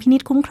มีกรมพินิ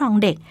จคุ้มครอง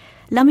เด็ก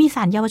แล้วมีศ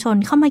าลเยาวชน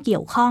เข้ามาเกี่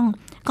ยวข้อง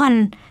ก่อน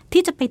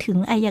ที่จะไปถึง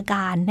อัยก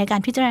ารในกา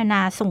รพิจารณา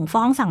ส่ง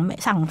ฟ้อง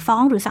สั่งฟ้อ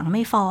งหรือสั่งไ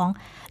ม่ฟ้อง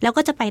แล้ว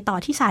ก็จะไปต่อ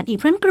ที่ศาลอีกเ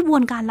พราะฉะนั้นกระบว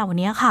นการเหล่า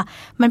นี้ค่ะ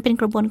มันเป็น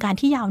กระบวนการ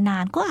ที่ยาวนา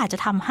นก็อาจจะ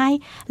ทำให้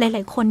หล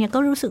ายๆคนเนี่ยก็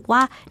รู้สึกว่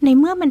าใน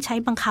เมื่อมันใช้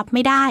บังคับไ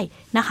ม่ได้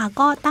นะคะ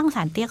ก็ตั้งศ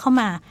าลเตี้ยเข้า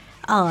มา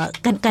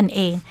กันเอ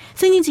ง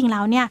ซึ่งจริงๆแล้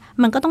วเนี่ย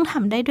มันก็ต้องท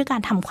ำได้ด้วยกา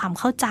รทำความ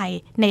เข้าใจ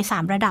ใน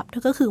3ระดับด้ว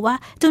ยก็คือว่า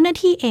เจ้าหน้า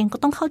ที่เองก็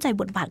ต้องเข้าใจ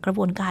บทบาทกระบ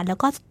วนการแล้ว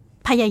ก็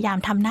พยายาม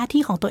ทำหน้า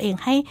ที่ของตัวเอง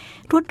ให้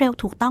รวดเร็ว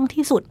ถูกต้อง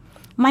ที่สุด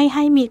ไม่ใ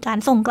ห้มีการ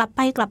ส่งกลับไ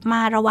ปกลับมา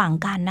ระหว่าง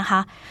กันนะคะ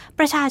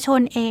ประชาชน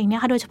เองเนี่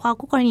ยค่ะโดยเฉพาะ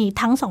คู่กรณี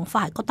ทั้ง2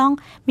ฝ่ายก็ต้อง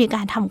มีก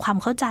ารทำความ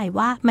เข้าใจ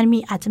ว่ามัน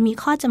อาจจะมี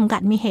ข้อจำกั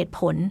ดมีเหตุผ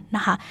ลน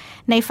ะคะ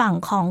ในฝั่ง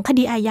ของค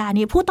ดีอาญา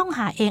นี่ผู้ต้องห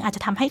าเองอาจจ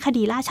ะทำให้ค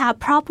ดีล่าช้า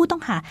เพราะผู้ต้อ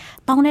งหา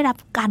ต้องได้รับ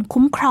การ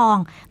คุ้มครอง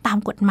ตาม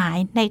กฎหมาย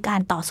ในกา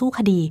รต่อสู้ค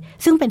ดี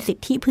ซึ่งเป็นสิท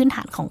ธิพื้นฐ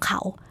านของเข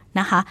า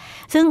นะคะ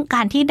ซึ่งก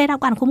ารที่ได้รับ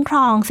การคุ้มคร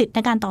องสิทธิใน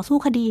การต่อสู้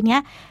คดีเนี้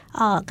ย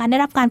การได้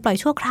รับการปล่อย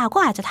ชั่วคราวก็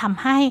อาจจะท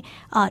ำให้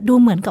ดู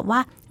เหมือนกับว่า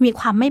มี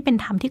ความไม่เป็น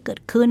ธรรมที่เกิด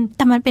ขึ้นแ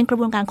ต่มันเป็นกระ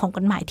บวนการของก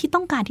ฎหมายที่ต้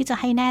องการที่จะ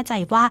ให้แน่ใจ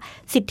ว่า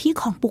สิทธิ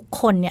ของบุค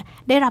คลเนี่ย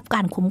ได้รับก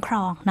ารคุ้มคร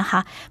องนะคะ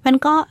มัน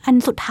ก็อัน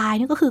สุดท้าย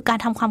นี่ก็คือการ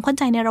ทำความเข้า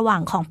ใจในระหว่า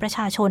งของประช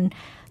าชน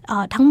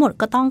ทั้งหมด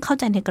ก็ต้องเข้า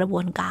ใจในกระบ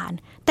วนการ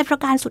แต่ประ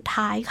การสุด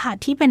ท้ายค่ะ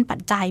ที่เป็นปัจ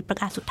จัยประ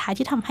การสุดท้าย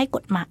ที่ทำให้ก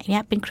ฎหมายเนี่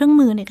ยเป็นเครื่อง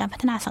มือในการพั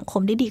ฒนาสังค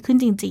มได้ดีขึ้น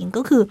จริงๆ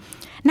ก็คือ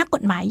นักก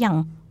ฎหมายอ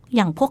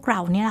ย่างพวกเรา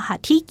เนี่ยนะคะ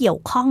ที่เกี่ยว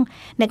ข้อง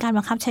ในการ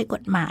บังคับใช้ก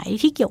ฎหมาย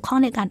ที่เกี่ยวข้อง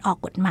ในการออก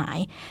กฎหมาย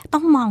ต้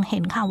องมองเห็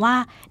นค่ะว่า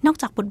นอก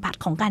จากบทบาท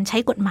ของการใช้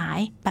กฎหมาย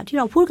แบบที่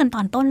เราพูดกันต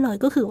อนต้นเลย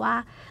ก็คือว่า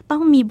ต้อ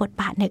งมีบท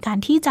บาทในการ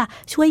ที่จะ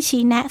ช่วย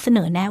ชี้แนะเสน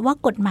อแนะว่า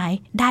กฎหมาย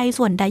ใด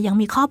ส่วนใดยัง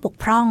มีข้อบก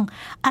พร่อง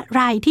อะไ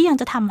รที่ยัง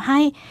จะทำให้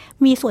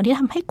มีส่วนที่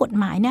ทำให้กฎ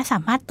หมายเนี่ยสา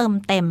มารถเติม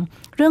เต็ม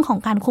เรื่องของ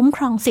การคุ้มค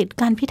รองสิทธิ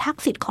การพิทัก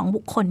ษ์สิทธิของบุ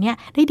คคลเนี่ย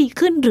ได้ดี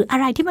ขึ้นหรืออะ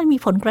ไรที่มันมี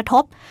ผลกระท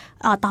บ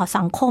ต่อ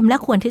สังคมและ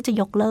ควรที่จะ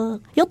ยกเลิก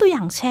ยกตัวอย่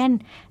างเช่น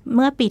เ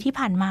มื่อปีที่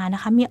ผ่านมาน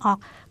ะคะมี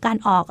การ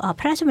ออกพ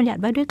ระราชบัญญัติ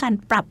ว่าด้วยการ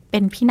ปรับเป็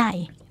นพินัย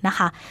นะค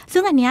ะ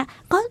ซึ่งอันเนี้ย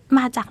ก็ม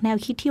าจากแนว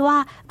คิดที่ว่า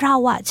เรา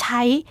ใ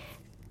ช้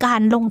กา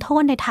รลงโท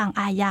ษในทาง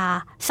อาญา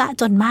ซะ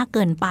จนมากเ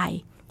กินไป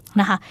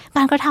นะคะก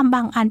ารกระทำบ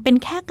างอันเป็น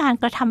แค่การ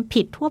กระทำ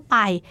ผิดทั่วไป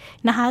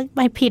นะคะไ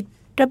ปผิด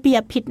ระเบีย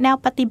บผิดแนว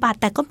ปฏิบัติ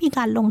แต่ก็มีก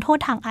ารลงโทษ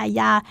ทางอา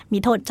ญามี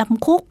โทษจ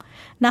ำคุก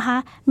นะคะ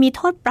มีโ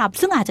ทษปรับ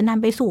ซึ่งอาจจะน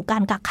ำไปสู่กา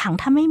รกักขัง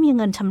ถ้าไม่มีเ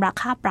งินชำระ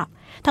ค่าปรับ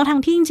ทั้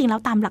งที่จริงๆแล้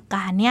วตามหลักก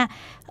ารเนี่ย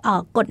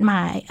กฎหม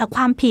ายค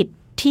วามผิด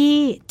ที่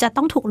จะ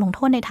ต้องถูกลงโท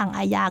ษในทางอ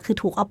าญาคือ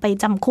ถูกเอาไป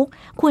จำคุก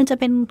ควรจะ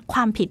เป็นคว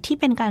ามผิดที่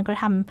เป็นการกระ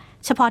ท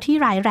ำเฉพาะที่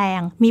ร้ายแร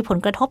งมีผล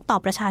กระทบต่อ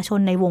ประชาชน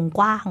ในวงก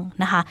ว้าง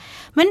นะคะ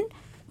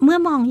เมื่อ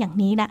มองอย่าง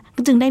นี้นะ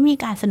จึงได้มี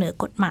การเสนอ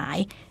กฎหมาย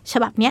ฉ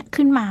บับนี้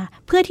ขึ้นมา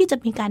เพื่อที่จะ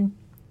มีการ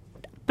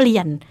เปลี่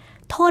ยน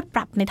โทษป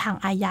รับในทาง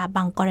อาญาบ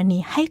างกรณี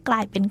ให้กลา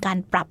ยเป็นการ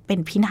ปรับเป็น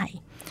พินัย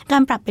กา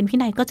รปรับเป็นพิ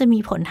นัยก็จะมี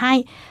ผลให้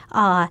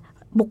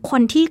บุคค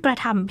ลที่กระ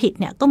ทำผิด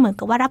เนี่ยก็เหมือน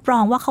กับว่ารับรอ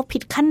งว่าเขาผิ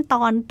ดขั้นต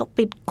อนตก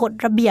ผิดกฎ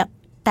ระเบียบ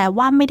แต่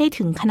ว่าไม่ได้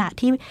ถึงขนาด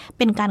ที่เ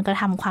ป็นการกระ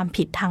ทำความ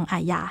ผิดทางอา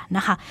ญาน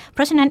ะคะเพ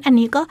ราะฉะนั้นอัน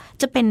นี้ก็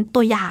จะเป็น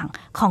ตัวอย่าง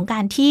ของกา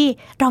รที่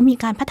เรามี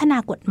การพัฒนา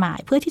กฎหมาย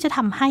เพื่อที่จะท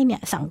ำให้เนี่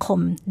ยสังคม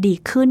ดี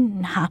ขึ้น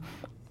นะคะ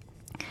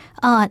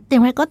อย่า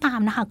งไรก็ตาม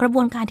นะคะกระบ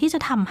วนการที่จะ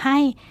ทำให้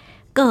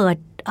เกิด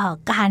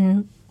การ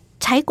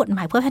ใช้กฎหม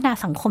ายเพื่อพัฒนา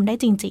สังคมได้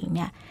จริงๆเ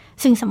นี่ย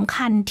สิ่งสำ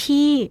คัญ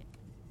ที่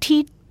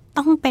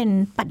ต้องเป็น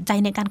ปัจจัย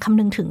ในการคำ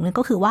นึงถึงเนี่ย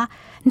ก็คือว่า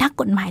นัก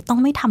กฎหมายต้อง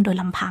ไม่ทำโดย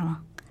ลำพัง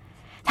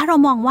ถ้าเรา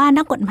มองว่า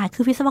นักกฎหมาย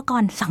คือวิศวก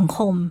รสังค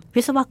ม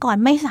วิศวกร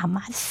ไม่สาม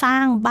ารถสร้า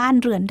งบ้าน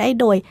เรือนได้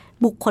โดย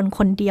บุคคลค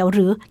นเดียวห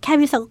รือแค่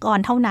วิศวกร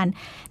เท่านั้น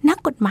นัก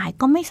กฎหมาย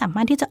ก็ไม่สาม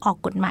ารถที่จะออก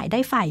กฎหมายได้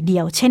ฝ่ายเดี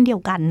ยวเช่นเดีย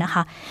วกันนะค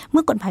ะเ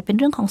มื่อกฎหมายเป็น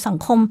เรื่องของสัง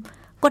คม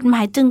กฎหม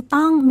ายจึง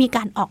ต้องมีก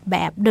ารออกแบ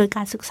บโดยก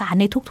ารศึกษา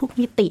ในทุกๆ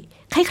มิติ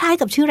คล้ายๆ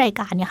กับชื่อราย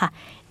การเนี่ยค่ะ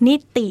นิ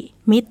ติ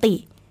มิติ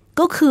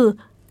ก็คือ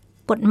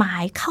กฎหมา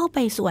ยเข้าไป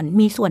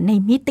มีส่วนใน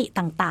มิติ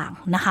ต่าง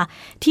ๆนะคะ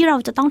ที่เรา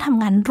จะต้องท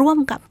ำงานร่วม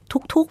กับ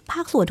ทุกๆภ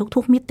าคส่วน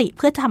ทุกๆมิติเ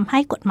พื่อทำให้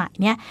กฎหมาย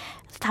เนี่ย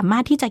สามา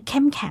รถที่จะเ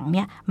ข้มแข็งเ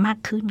นี่ยมาก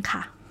ขึ้นค่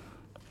ะ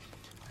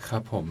ครั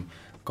บผม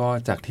ก็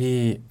จากที่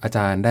อาจ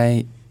ารย์ได้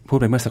พูด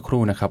ไปเมื่อสักค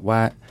รู่นะครับว่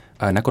า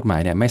นักกฎหมา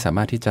ยเนี่ยไม่สาม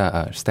ารถที่จะ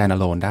stand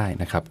alone ได้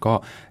นะครับก็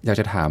อยาก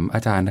จะถามอ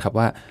าจารย์นะครับ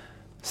ว่า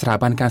สถา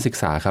บันการศึก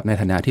ษาครับใน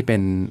ฐานะที่เป็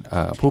น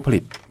ผู้ผลิ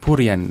ตผู้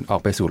เรียนออ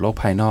กไปสู่โลก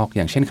ภายนอกอ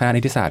ย่างเช่นคณะ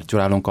นิติศาสตร์จุ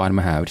ฬาลงกรณ์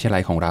มหาวิทยาลั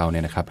ยของเราเ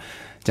นี่ยนะครับ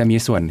จะมี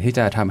ส่วนที่จ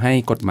ะทำให้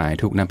กฎหมาย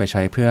ถูกนำไปใ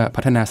ช้เพื่อ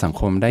พัฒนาสัง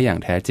คมได้อย่าง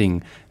แท้จริง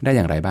ได้อ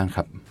ย่างไรบ้างค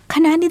รับค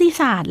ณะนิติ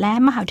ศาสตร์และ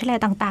มหาวิทยาลัย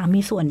ต่างๆ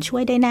มีส่วนช่ว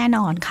ยได้แน่น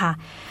อนค่ะ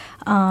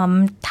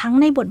ทั้ง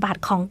ในบทบาท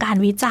ของการ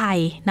วิจัย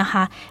นะค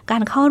ะกา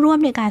รเข้าร่วม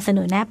ในการเสน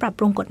อแนะปรับป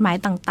รุงกฎหมาย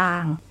ต่า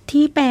งๆ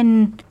ที่เป็น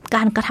ก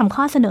ารกระทำ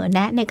ข้อเสนอแน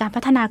ะในการ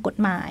พัฒนากฎ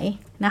หมาย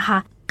นะคะ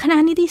คณะ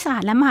นิติศาส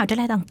ตร์และมหาวิทย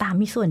าลัยต่าง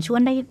ๆมีส่วนช่ว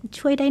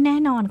ยได้แน่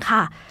นอนค่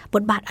ะบ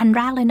ทบาทอันแ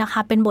รกเลยนะค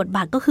ะเป็นบทบ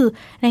าทก็คือ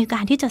ในกา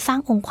รที่จะสร้าง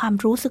องค์ความ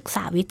รู้ศึกษ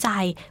าวิจั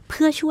ยเ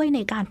พื่อช่วยใน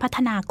การพัฒ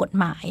นากฎ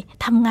หมาย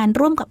ทำงาน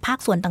ร่วมกับภาค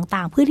ส่วนต่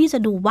างๆเพื่อที่จะ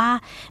ดูว่า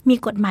มี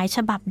กฎหมายฉ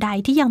บับใด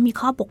ที่ยังมี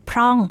ข้อบกพ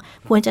ร่อง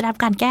ควรจะได้รับ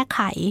การแก้ไข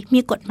มี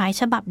กฎหมาย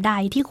ฉบับใด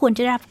ที่ควรจ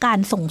ะได้รับการ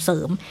ส่งเสริ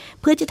ม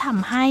เพื่อจะท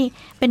ำให้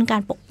เป็นกา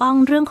รปกป้อง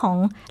เรื่องของ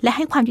และใ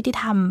ห้ความยุติ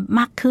ธรรม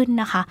มากขึ้น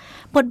นะคะ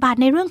บทบาท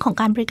ในเรื่องของ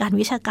การบริการ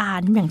วิชาการ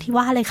อย่างที่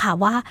ว่าเลยค่ะ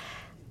ว่า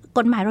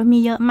กฎหมายเรามี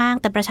เยอะมาก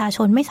แต่ประชาช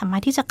นไม่สามาร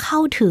ถที่จะเข้า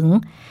ถึง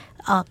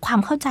ความ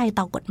เข้าใจ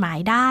ต่อกฎหมาย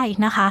ได้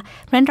นะคะ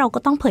เพราะฉะนั้นเราก็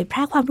ต้องเผยแพ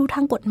ร่ความรู้ท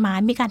างกฎหมาย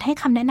มีการให้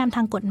คำแนะนำท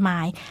างกฎหมา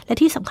ยและ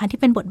ที่สำคัญที่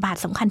เป็นบทบาท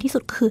สำคัญที่สุ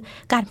ดคือ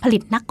การผลิ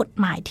ตนักกฎ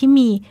หมายที่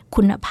มี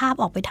คุณภาพ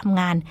ออกไปทำ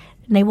งาน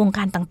ในวงก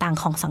ารต่าง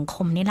ๆของสังค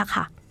มนี่แหละ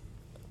ค่ะ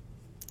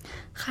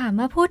ค่ะเ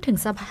มื่อพูดถึง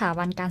สถา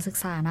บันการศึก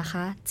ษานะค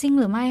ะจริง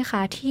หรือไม่ค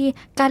ะที่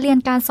การเรียน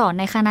การสอน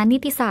ในคณะนิ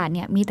ติศาสตร์เ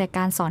นี่ยมีแต่ก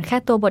ารสอนแค่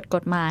ตัวบทก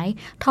ฎหมาย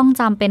ท่อง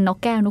จำเป็นนก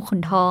แก้วนกขุ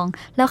นทอง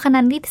แล้วคณะ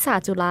นิติศาสต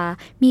ร์จุฬา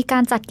มีกา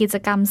รจัดกิจ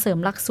กรรมเสริม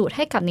หลักสูตรใ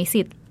ห้กับนิ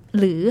สิต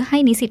หรือให้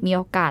นิสิตมีโ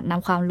อกาสน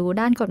ำความรู้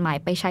ด้านกฎหมาย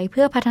ไปใช้เ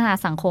พื่อพัฒนา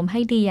สังคมให้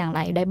ดีอย่างไร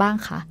ได้บ้าง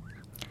คะ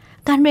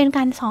การเรียนก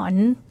ารสอน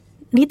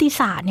นิติ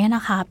ศาสตร์เนี่ยน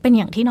ะคะเป็นอ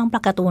ย่างที่น้องปล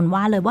าการ์ตูน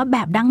ว่าเลยว่าแบ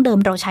บดั้งเดิม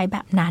เราใช้แบ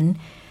บนั้น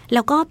แ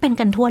ล้วก็เป็น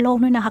กันทั่วโลก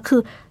ด้วยนะคะคื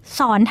อส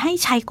อนให้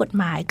ใช้กฎ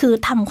หมายคือ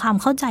ทำความ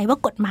เข้าใจว่า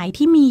กฎหมาย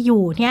ที่มีอ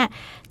ยู่เนี่ย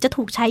จะ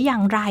ถูกใช้อย่า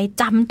งไร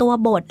จำตัว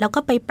บทแล้วก็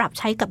ไปปรับ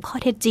ใช้กับข้อ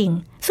เท็จจริง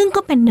ซึ่งก็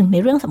เป็นหนึ่งใน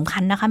เรื่องสำคั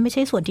ญนะคะไม่ใ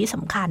ช่ส่วนที่ส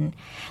ำคัญ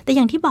แต่อ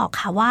ย่างที่บอก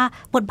ค่ะว่า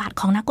บทบาท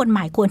ของนักกฎหม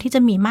ายควรที่จะ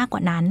มีมากกว่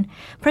านั้น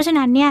เพราะฉะ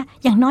นั้นเนี่ย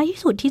อย่างน้อยที่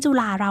สุดที่จุ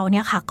ฬาเราเ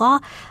นี่ยค่ะก็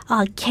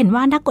เห็น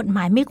ว่านักกฎหม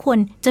ายไม่ควร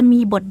จะมี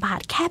บทบาท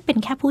แค่เป็น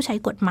แค่ผู้ใช้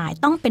กฎหมาย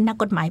ต้องเป็นนัก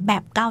กฎหมายแบ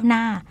บก้าวห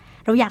น้า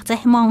เราอยากจะ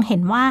มองเห็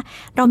นว่า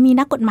เรามี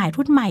นักกฎหมาย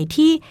รุ่นใหม่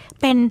ที่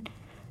เป็น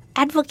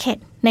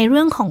advocate ในเ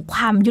รื่องของค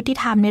วามยุติ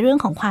ธรรมในเรื่อง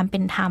ของความเป็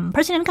นธรรมเพร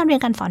าะฉะนั้นการเรีย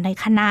นการสอนใน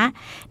คณะ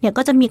เนี่ย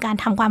ก็จะมีการ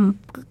ทำความ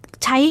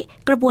ใช้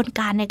กระบวน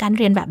การในการ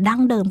เรียนแบบดั้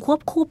งเดิมควบ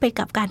คู่ไป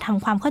กับการท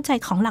ำความเข้าใจ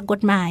ของหลักก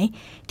ฎหมาย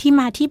ที่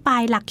มาที่ไป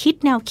หลักคิด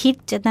แนวคิด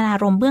เจตนา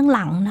รมณ์เบื้องห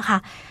ลังนะคะ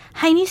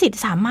ให้นิสิต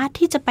สามารถ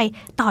ที่จะไป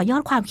ต่อยอ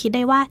ดความคิดไ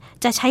ด้ว่า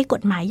จะใช้ก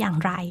ฎหมายอย่าง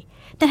ไร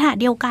แต่ขณะ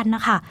เดียวกันน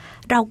ะคะ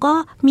เราก็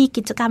มี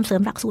กิจกรรมเสริ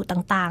มหลักสูตร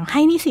ต่างๆใ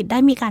ห้นิสิตได้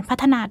มีการพั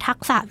ฒนาทัก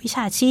ษะวิช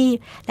าชีพ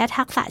และ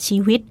ทักษะชี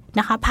วิต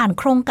นะคะผ่าน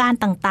โครงการ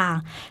ต่าง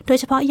ๆโดย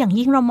เฉพาะอย่าง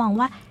ยิ่งเรามอง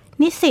ว่า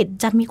นิสิต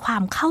จะมีควา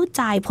มเข้าใ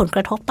จผลก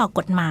ระทบต่อก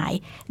ฎหมาย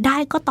ได้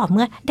ก็ต่อเ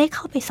มื่อได้เ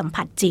ข้าไปสัม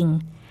ผัสจริง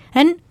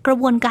นั้นกระ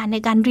บวนการใน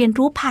การเรียน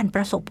รู้ผ่านป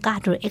ระสบการ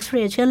ณ์หรือ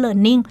experiential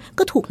learning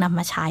ก็ถูกนำม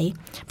าใช้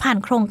ผ่าน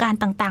โครงการ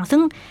ต่างๆซึ่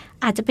ง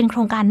อาจจะเป็นโคร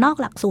งการนอก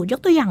หลักสูตรยก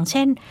ตัวอย่างเ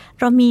ช่น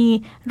เรามี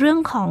เรื่อง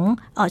ของ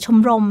ชม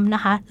รมน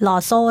ะคะลอ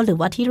โซหรือ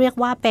ว่าที่เรียก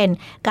ว่าเป็น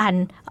การ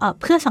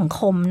เพื่อสังค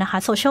มนะคะ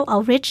social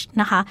outreach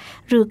นะคะ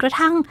หรือกระ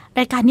ทั่ง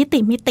รายการนิติ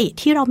มิติ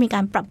ที่เรามีก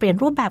ารปรับเปลี่ยน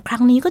รูปแบบครั้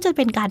งนี้ก็จะเ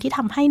ป็นการที่ท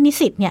ำให้นิ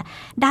สิตเนี่ย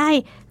ได้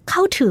เข้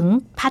าถึง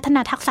พัฒน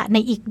าทักษะใน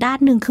อีกด้าน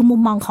หนึ่งคือมุ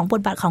มมองของบ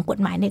ทบาทของกฎ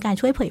หมายในการ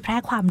ช่วยเผยแพร่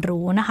ความ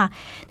รู้นะคะ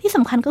ที่ส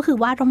ำคัญก็คือ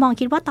ว่าเรามอง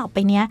คิดว่าต่อไป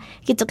นี้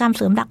กิจกรรมเ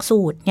สริมหลัก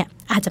สูตรเนี่ย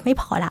อาจจะไม่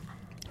พอละ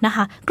นะค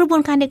ะกระบว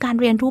นการในการ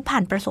เรียนรู้ผ่า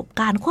นประสบ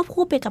การณ์ควบ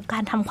คู่ไปกับกา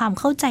รทำความ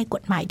เข้าใจก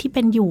ฎหมายที่เ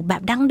ป็นอยู่แบ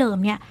บดั้งเดิม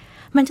เนี่ย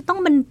มันจะต้อง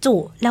บรรจุ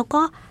แล้ว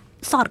ก็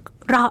สอด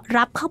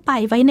รับเข้าไป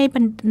ไว้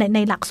ใน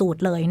หลักสูตร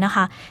เลยนะค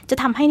ะจะ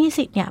ทำให้นิ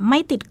สิตเนี่ยไม่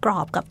ติดกรอ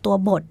บกับตัว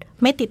บท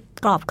ไม่ติด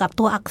กรอบกับ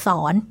ตัวอักษ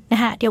รน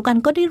ะคะเดียวกัน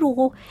ก็ได้รู้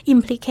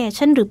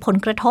implication หรือผล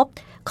กระทบ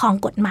ของ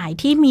กฎหมาย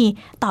ที่มี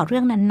ต่อเรื่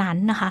องนั้น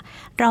ๆนะคะ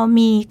เรา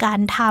มีการ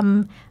ท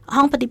ำห้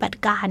องปฏิบัติ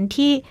การ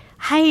ที่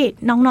ให้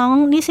น้อง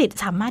ๆนิสิต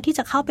สามารถที่จ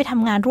ะเข้าไปท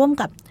ำงานร่วม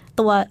กับ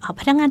ตัว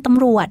พนักงานต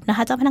ำรวจนะค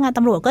ะเจ้าพนักงานต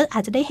ำรวจก็อา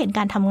จจะได้เห็นก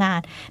ารทำงาน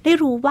ได้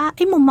รู้ว่า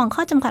มุมมองข้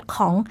อจำกัดข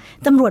อง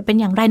ตำรวจเป็น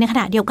อย่างไรในข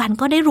ณะเดียวกัน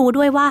ก็ได้รู้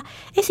ด้วยว่า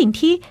สิ่ง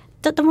ที่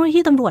ต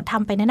ำรวจท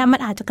ำไปนั้นมัน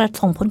อาจจะ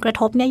ส่งผลกระ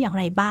ทบเนี่ยอย่าง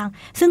ไรบ้าง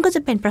ซึ่งก็จ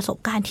ะเป็นประสบ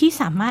การณ์ที่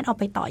สามารถเอา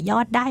ไปต่อยอ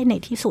ดได้ใน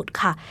ที่สุด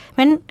ค่ะเพราะ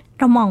ฉะนั้น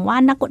เรามองว่า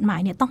นักกฎหมาย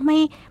เนี่ยต้องไม่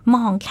ม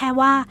องแค่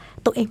ว่า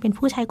ตัวเองเป็น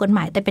ผู้ใช้กฎหม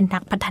ายแต่เป็นนั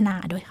กพัฒนา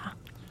ด้วยค่ะ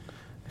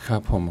ครั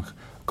บผม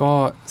ก็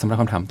สำหรับ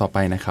คำถามต่อไป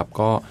นะครับ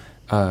ก็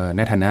ใ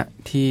นฐานะ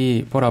ที่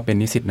พวกเราเป็น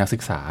นิสิตนักศึ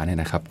กษาเนี่ย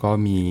นะครับก็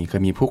เค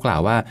ยมีผู้กล่า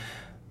วว่า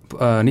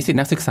นิสิต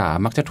นักศึกษา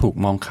มักจะถูก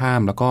มองข้า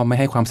มแล้วก็ไม่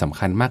ให้ความสำ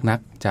คัญมากนัก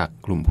จาก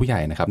กลุ่มผู้ใหญ่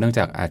นะครับเนื่องจ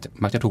าก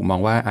มักจะถูกมอง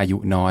ว่าอายุ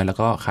น้อยแล้ว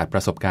ก็ขาดปร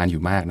ะสบการณ์อ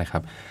ยู่มากนะครั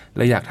บเล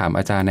ยอยากถาม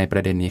อาจารย์ในปร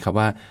ะเด็นนี้ครับ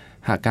ว่า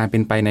หากการเป็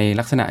นไปใน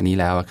ลักษณะนี้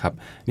แล้วครับ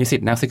นิสิ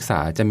ตนักศึกษา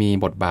จะมี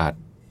บทบาท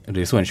ห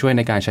รือส่วนช่วยใ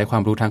นการใช้ควา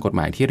มรู้ทางกฎห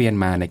มายที่เรียน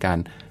มาในการ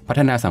พั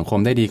ฒนาสังคม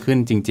ได้ดีขึ้น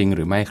จริงๆห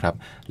รือไม่ครับ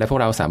และพวก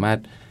เราสามารถ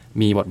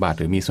มีบทบาท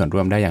หรือมีส่วนร่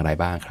วมได้อย่างไร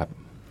บ้างครับ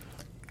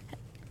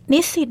นิ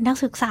สิตนัก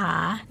ศึกษา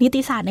นิ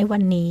ติศาสตร์ในวั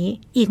นนี้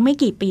อีกไม่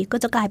กี่ปีก็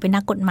จะกลายเป็น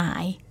นักกฎหมา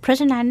ยเพราะ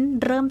ฉะนั้น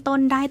เริ่มต้น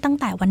ได้ตั้ง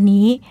แต่วัน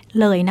นี้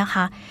เลยนะค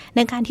ะใน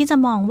การที่จะ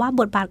มองว่า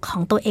บทบาทขอ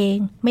งตัวเอง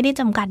ไม่ได้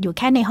จำกัดอยู่แ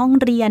ค่ในห้อง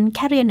เรียนแ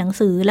ค่เรียนหนัง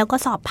สือแล้วก็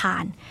สอบผ่า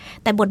น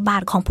แต่บทบา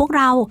ทของพวกเ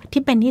รา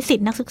ที่เป็นนิสิต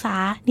นักศึกษา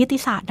นิติ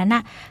ศาสตร์นั้นน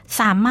ะ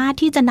สามารถ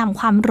ที่จะนำ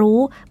ความรู้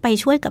ไป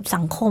ช่วยกับสั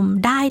งคม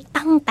ได้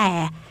ตั้งแต่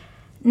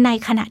ใน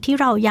ขณะที่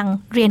เรายัง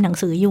เรียนหนัง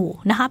สืออยู่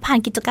นะคะผ่าน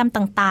กิจกรรม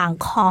ต่าง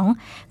ๆของ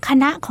ค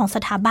ณะของส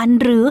ถาบัน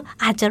หรือ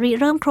อาจจะริ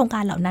เริ่มโครงกา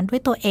รเหล่านั้นด้ว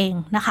ยตัวเอง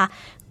นะคะ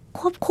ค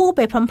วบคู่ไป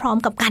พร้อม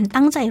ๆกับการ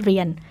ตั้งใจเรี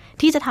ยน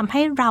ที่จะทำใ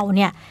ห้เราเ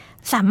นี่ย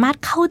สามารถ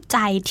เข้าใจ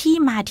ที่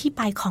มาที่ไ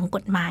ปของก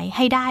ฎหมายใ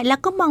ห้ได้แล้ว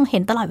ก็มองเห็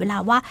นตลอดเวลา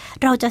ว่า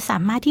เราจะสา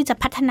มารถที่จะ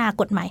พัฒนา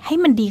กฎหมายให้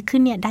มันดีขึ้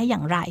นเนี่ยได้อย่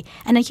างไร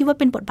อันนั้นคิดว่า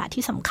เป็นบทบาท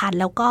ที่สำคัญ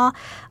แล้วก็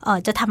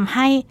จะทำใ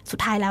ห้สุด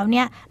ท้ายแล้วเ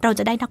นี่ยเราจ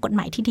ะได้นักกฎห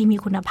มายที่ดีมี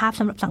คุณภาพ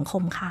สำหรับสังค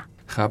มค่ะ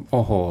ครับโ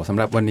อ้โหสำ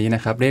หรับวันนี้น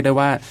ะครับเรียกได้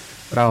ว่า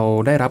เรา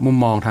ได้รับมุม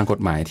มองทางกฎ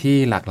หมายที่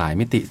หลากหลาย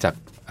มิติจาก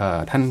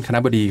ท่านคณ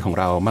บดีของ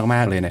เราม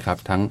ากๆเลยนะครับ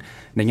ทั้ง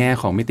ในแง่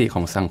ของมิติข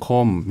องสังค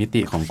มมิ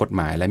ติของกฎห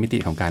มายและมิติ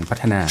ของการพั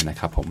ฒนานะ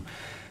ครับผม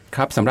ค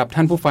รับสำหรับท่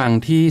านผู้ฟัง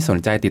ที่สน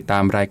ใจติดตา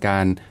มรายกา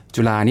ร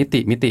จุฬานิติ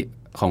มิติ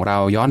ของเรา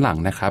ย้อนหลัง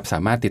นะครับสา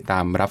มารถติดตา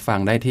มรับฟัง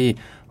ได้ที่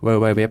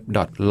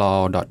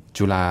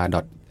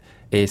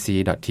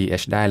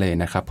www.law.jula.ac.th ได้เลย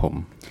นะครับผม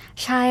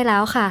ใช่แล้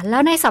วค่ะแล้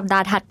วในสัปดา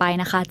ห์ถัดไป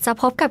นะคะจะ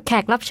พบกับแข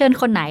กรับเชิญ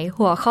คนไหน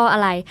หัวข้ออะ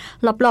ไร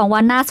รับรองว่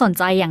าน่าสน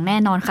ใจอย่างแน่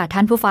นอนค่ะท่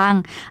านผู้ฟัง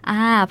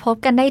พบ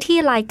กันได้ที่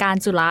รายการ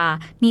จุฬา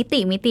นิติ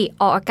มิติ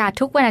ออกอากาศ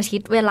ทุกวันอาทิ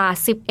ตย์เวลา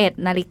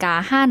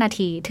 11:05 น.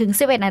ถึง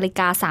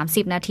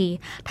 11:30 น.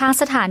ทาง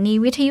สถานี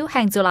วิทยุแ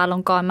ห่งจุฬาล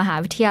งกรณ์มหา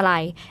วิทยาลั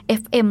ย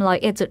FM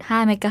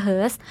 101.5 เมกะเฮิ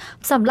รตซ์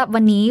สำหรับวั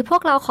นนี้พว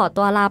กเราขอ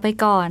ตัวลาไป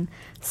ก่อน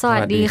สวั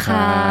สดีค่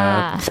ะ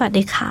สวัส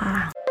ดีค่ะ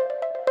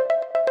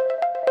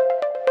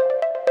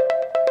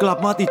กลับ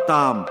มาติดต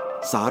าม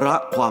สาระ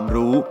ความ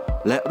รู้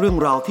และเรื่อง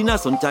ราวที่น่า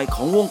สนใจข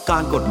องวงกา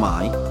รกฎหมา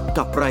ย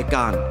กับรายก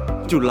าร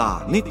จุฬา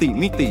นิติ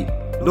มิติ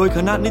โดยค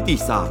ณะนิติ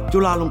ศาสตร์จุ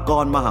ฬาลงก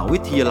รณ์มหาวิ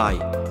ทยาลัย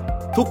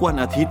ทุกวัน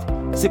อาทิตย์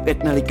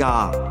 11:00 น.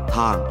ท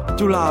าง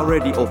จุฬา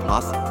Radio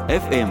Plus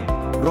FM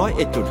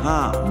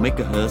 101.5 เมก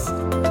ะเฮิรตซ์